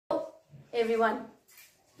everyone.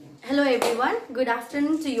 Hello everyone. Good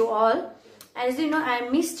afternoon to you all. As you know, I am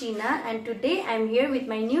Miss Gina and today I am here with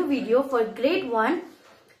my new video for grade 1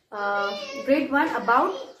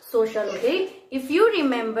 about social. Okay, if you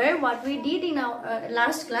remember what we did in our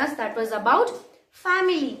last class, that was about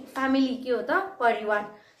family ke ho ta parivar.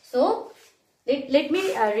 So let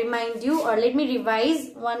me remind you, or let me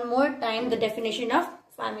revise one more time the definition of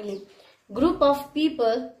family. Group of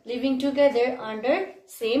people living together under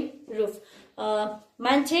same roof.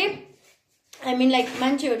 मान्छे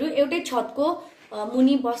मान्छेहरु एउटै छतको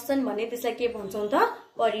मुनि बस्छन् भने त्यसलाई के भन्छौं त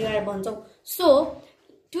परिवार भन्छौं. So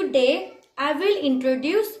today I will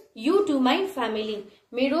introduce you to my family.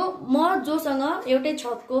 म जोसँग एउटै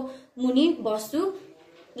छतको मुनि बस्छु.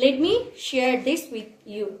 Let me share this with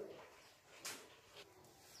you.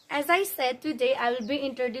 As I said, today I will be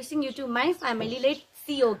introducing you to my family. Let's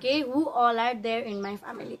see, okay, who all are there in my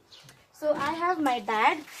family. So I have my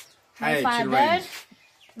dad, my father,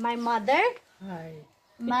 my mother,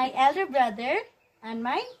 my elder brother, and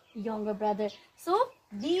my younger brother. So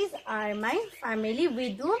these are my family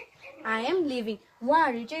with whom I am living.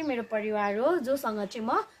 उहाँहरु चाहिँ मेरो परिवार हो जोसँग चाहिँ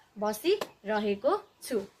म बसिरहेको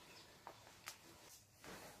छु.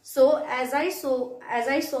 So as I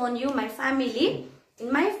shown you my family.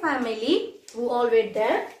 In my family, who all were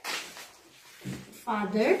there?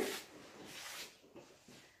 Father,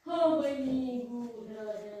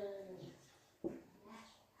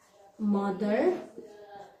 mother.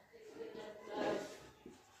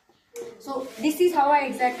 So this is how I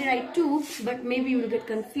exactly write 2, but maybe you will get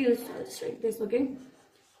confused. I'll just write this, okay?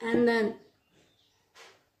 And then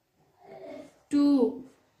 2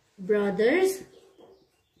 brothers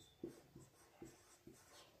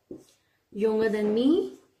younger than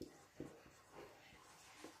me.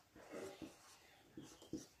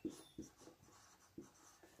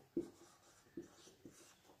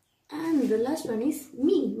 And the last one is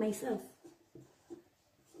me, myself.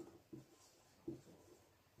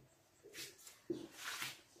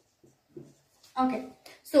 Okay,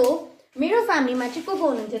 so मेरो family मा चाहिँ को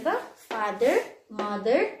हुनुहुन्छ त? Father,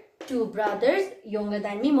 mother, 2 brothers younger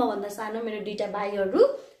than me, म भन्दा सानो मेरो दुईटा भाइहरु,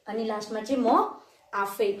 अनि लास्टमा चाहिँ म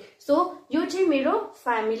आफै. So यो चाहिँ मेरो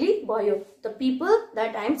family भयो, the people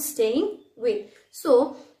that I am staying with.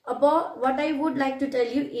 So about what I would like to tell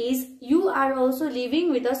you is you are also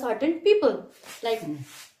living with a certain people, like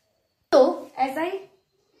so as I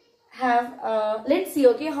have let's see,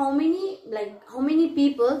 okay, how many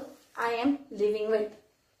people I am living with.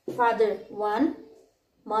 Father 1,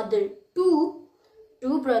 mother 2,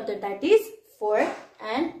 2 brother, that is 4,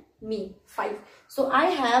 and me 5. So I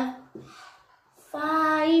have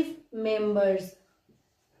 5 members.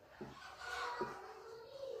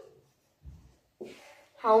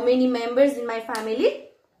 How many members in my family?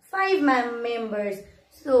 5 members.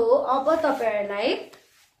 So अब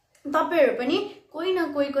तपाईहरु पनि कोही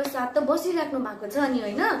न कोहीको साथ त बसिराख्नु भएको छ नि,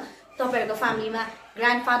 हैन? तपाईहरुको फ्यामिलीमा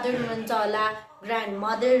ग्रान्डफादर हुनुहुन्छ होला,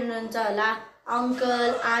 ग्रान्डमदर हुनुहुन्छ होला, अंकल,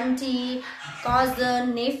 आन्टी,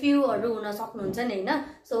 कजन, नेफ्यूहरु हुन सक्नुहुन्छ नि, हैन?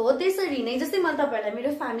 सो त्यसरी नै जस्तै मैले तपाईहरुलाई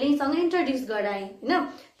मेरो फ्यामिलीसँग इन्ट्रोड्युस गराएँ, हैन?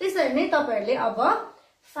 त्यसरी नै तपाईहरुले अब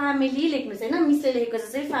फ्यामिली लेख्नुस्, हैन? मिसले लेखेको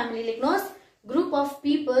जस्तै फ्यामिली लेख्नुहोस्. Group of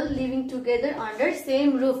people living together under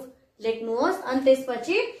same roof लेख्नुहोस्. अनि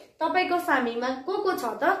त्यसपछि तपाईको फ्यामिलीमा को छ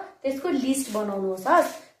त त्यसको लिस्ट बनाउनुहोस्.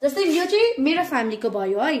 जस्तै यो चाहिँ मेरो फ्यामिलीको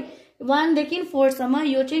भयो है, 1 देखि 4 सम्म.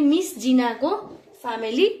 यो चाहिँ मिस जिनाको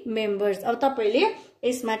फ्यामिली मेम्बर्स. अब तपाईले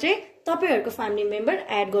यसमा चाहिँ तपाईहरुको फ्यामिली मेम्बर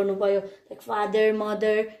एड गर्नुभयो, like father,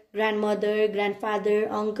 mother, ग्रान्डमदर, ग्रान्डफादर,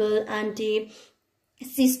 uncle, aunty,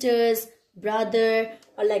 sisters, brother,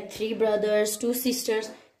 or like 3 brothers, 2 sisters.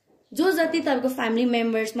 जो जति तपाईको फ्यामिली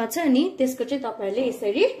मेम्बर्समा छ नि त्यसको चाहिँ तपाईहरुले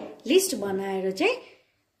यसरी लिस्ट बनाएर चाहिँ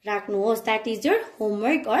राख्नुहोस्. दैट इज योर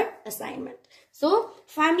होमवर्क और असाइनमेन्ट. सो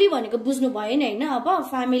फ्यामिली भनेको बुझ्नु भयो नि, हैन? अब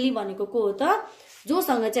फ्यामिली भनेको को हो त?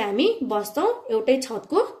 जोसँग चाहिँ हामी बस्छौं एउटै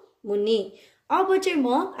छतको मुनि. अब चाहिँ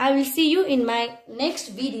म I will see you in my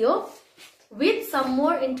next video with some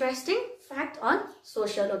more interesting fact on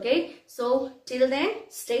social, okay? So till then,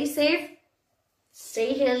 stay safe,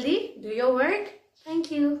 stay healthy, do your work.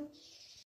 Thank you.